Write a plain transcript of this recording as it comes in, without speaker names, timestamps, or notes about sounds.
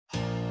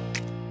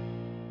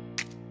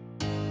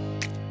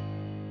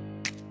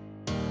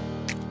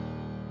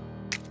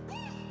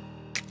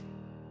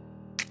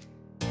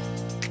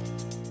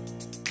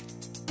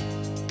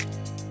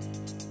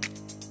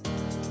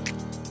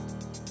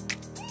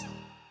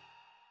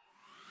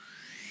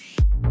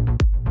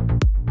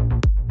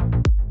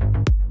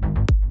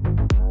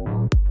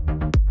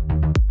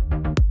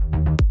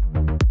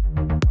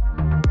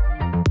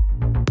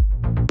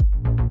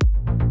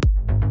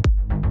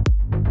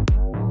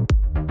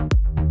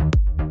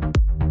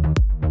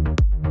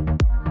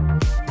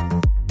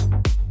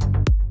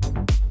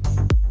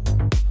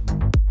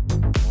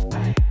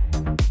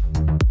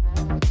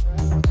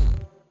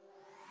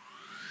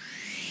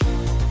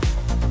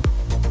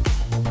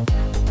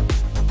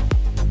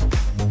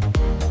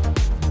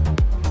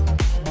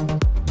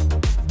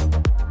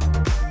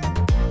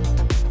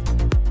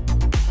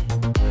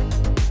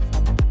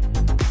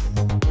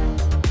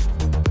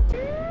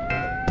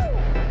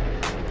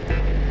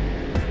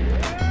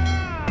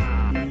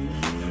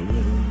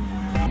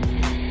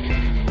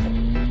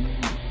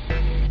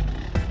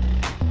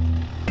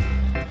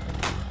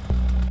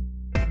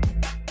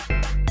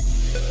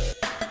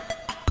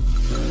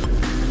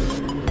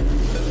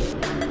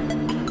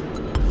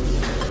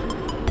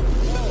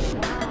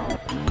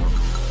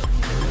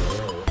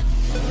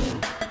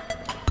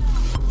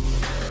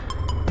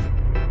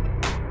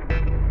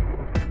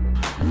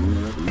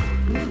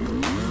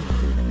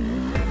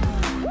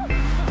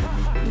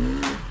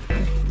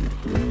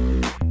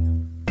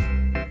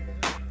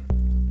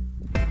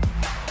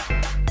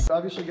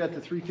Obviously got the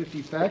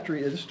 350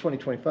 factory, this is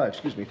 2025,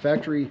 excuse me,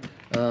 factory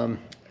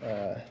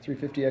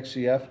 350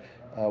 XCF.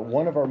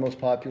 One of our most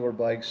popular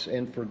bikes,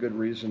 and for good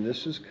reason.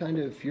 This is kind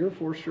of, if you're a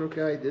four-stroke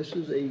guy, this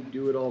is a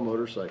do-it-all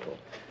motorcycle.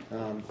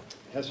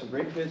 Has some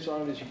great bits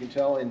on it, as you can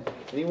tell, and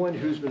anyone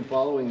who's been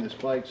following this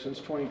bike since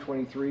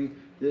 2023,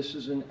 this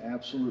is an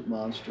absolute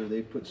monster.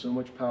 They've put so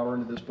much power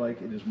into this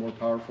bike. It is more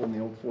powerful than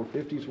the old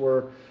 450s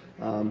were.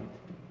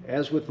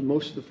 As with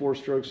most of the four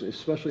strokes,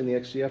 especially in the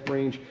XCF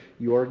range,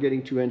 you are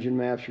getting 2 engine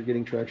maps, you're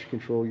getting traction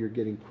control, you're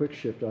getting quick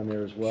shift on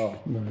there as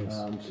well. Nice.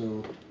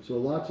 So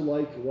lots of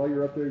like. While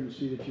you're up there, you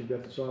see that you've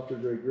got the softer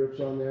gray grips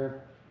on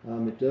there.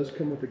 It does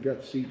come with a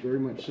gut seat, very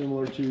much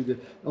similar to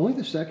only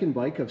the second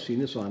bike I've seen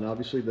this on.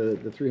 Obviously, the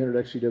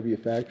 300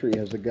 XCW factory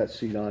has a gut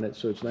seat on it,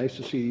 so it's nice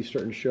to see these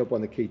starting to show up on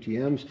the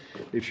KTMs.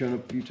 They've shown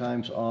up a few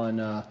times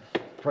on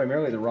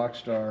primarily the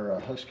Rockstar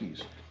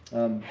Huskies.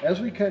 As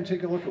we kind of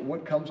take a look at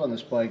what comes on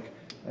this bike,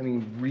 I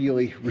mean,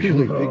 really big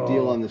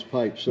deal on this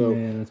pipe. So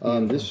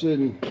man, this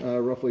is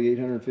a roughly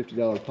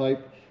 $850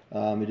 pipe.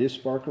 It is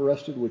spark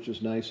arrested, which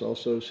is nice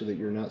also, so that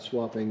you're not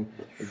swapping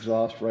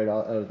exhaust right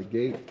out of the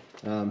gate.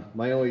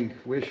 My only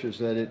wish is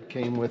that it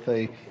came with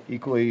a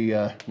equally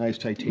nice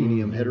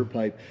titanium header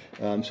pipe.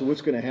 So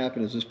what's going to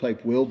happen is this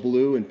pipe will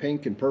blue and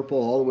pink and purple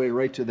all the way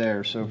right to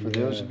there. So for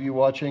those of you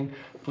watching,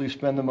 please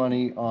spend the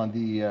money on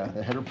the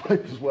header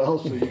pipe as well,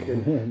 so you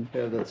can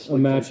have that a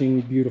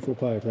matching beautiful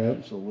pipe, right?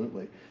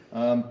 Absolutely.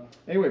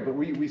 Anyway, but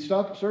we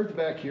started the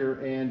back here,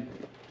 and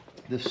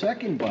the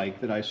second bike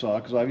that I saw,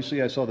 because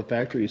obviously I saw the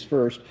factories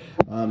first,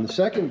 the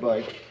second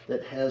bike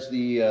that has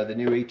the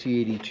new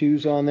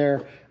AT82s on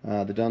there,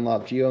 the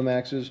Dunlop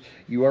Geomaxes,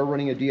 you are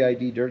running a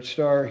DID Dirt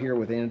Star here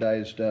with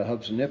anodized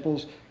hubs and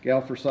nipples,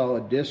 Galfer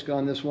solid disc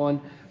on this one.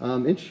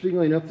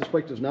 Interestingly enough, this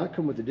bike does not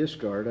come with a disc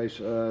guard,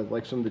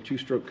 like some of the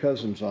two-stroke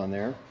cousins on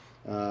there,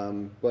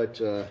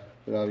 but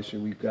obviously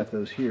we've got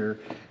those here.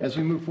 As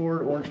we move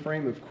forward, orange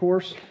frame, of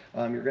course.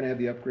 You're going to have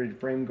the upgraded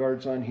frame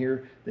guards on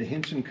here. The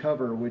Hinson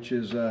cover, which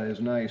is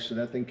nice, so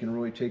that thing can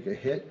really take a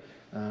hit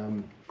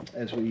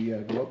as we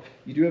go up.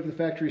 You do have the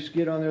factory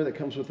skid on there that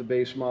comes with the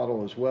base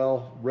model as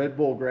well. Red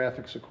Bull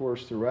graphics, of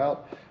course,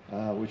 throughout,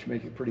 which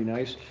make it pretty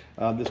nice.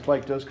 This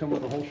bike does come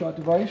with a whole shot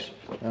device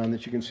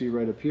that you can see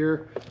right up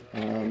here.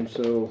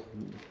 So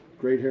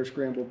great hair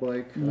scramble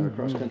bike,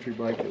 cross-country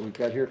bike that we've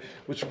got here.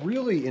 What's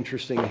really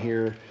interesting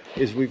here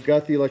is we've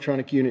got the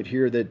electronic unit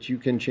here that you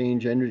can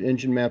change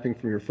engine mapping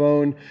from your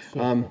phone.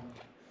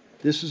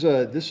 This is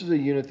a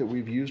unit that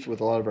we've used with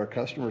a lot of our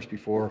customers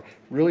before.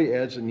 Really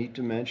adds a neat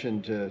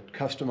dimension to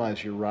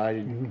customize your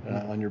ride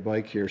on your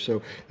bike here.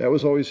 So that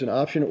was always an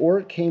option, or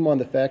it came on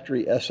the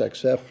factory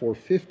SXF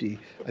 450.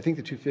 I think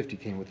the 250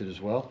 came with it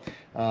as well.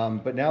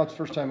 But now it's the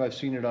first time I've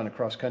seen it on a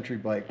cross-country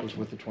bike was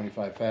with the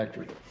 25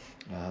 factory.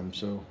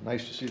 So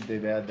nice to see that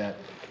they've added that.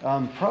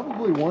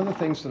 Probably one of the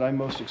things that I'm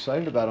most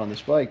excited about on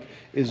this bike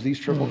is these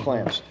triple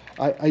clamps.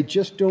 I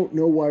just don't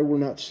know why we're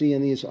not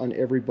seeing these on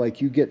every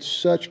bike. You get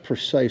such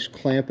precise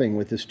clamping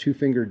with this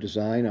two-finger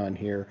design on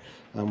here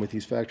with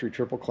these factory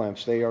triple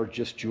clamps. They are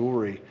just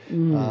jewelry.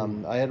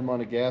 I had them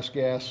on a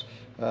GASGAS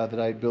that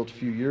I built a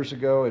few years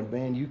ago, and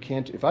man, you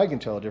can't, if I can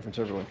tell a difference,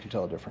 everyone can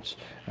tell a difference.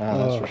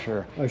 That's for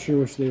sure. I sure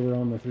wish they were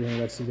on the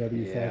 300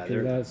 XCW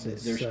factory.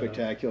 They're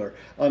spectacular.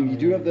 You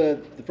do have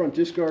the front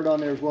disc guard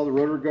on there as well, the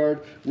rotor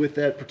guard with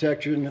that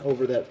protection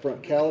over that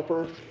front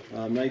caliper.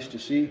 Nice to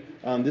see.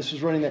 This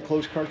is running that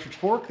closed cartridge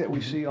fork that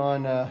we see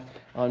on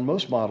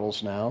most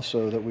models now,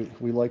 so that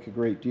we like a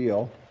great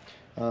deal.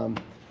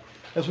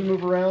 As we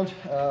move around,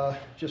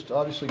 just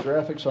obviously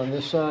graphics on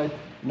this side.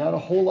 Not a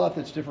whole lot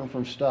that's different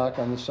from stock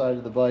on this side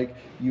of the bike.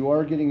 You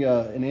are getting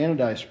an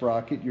anodized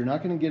sprocket. You're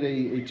not going to get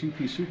a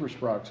two-piece super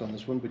sprockets on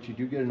this one, but you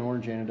do get an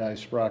orange anodized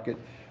sprocket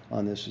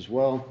on this as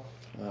well.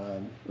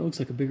 It looks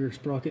like a bigger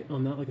sprocket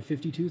on that, like a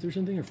 52th or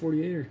something, or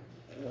 48, or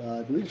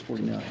I believe it's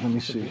 49. Let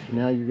me see.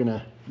 Now you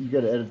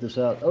got to edit this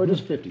out. Oh, it is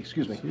 50.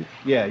 Excuse me.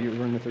 Yeah, you're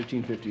running the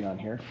 1350 on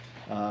here,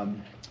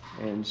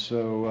 and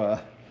so.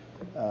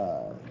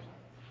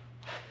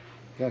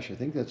 Gosh, I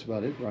think that's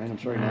about it, Brian. I'm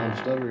sorry, now I'm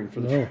stuttering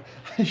for the. I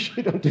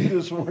usually don't do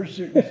this when we're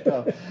shooting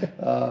stuff,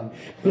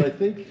 but I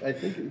think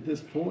at this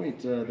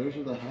point those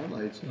are the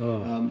highlights.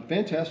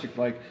 Fantastic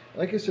bike.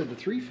 Like I said, the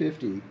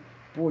 350.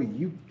 Boy,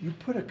 you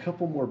put a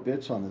couple more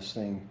bits on this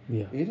thing.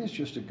 Yeah. It is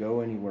just a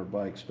go anywhere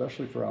bike,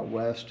 especially for out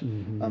west.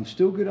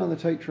 Still good on the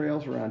tight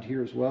trails around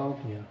here as well.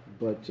 Yeah.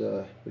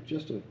 But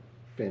just a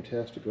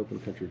fantastic open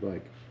country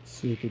bike.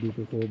 Super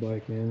duper cool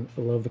bike, man.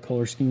 I love the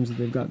color schemes that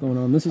they've got going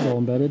on. This is all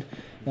embedded.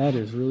 That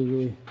is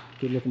really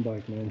good looking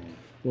bike, man.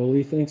 Well,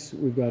 Lee, thanks.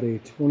 We've got a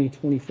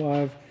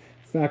 2025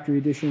 factory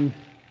edition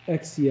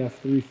XCF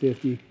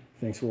 350.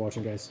 Thanks for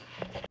watching, guys.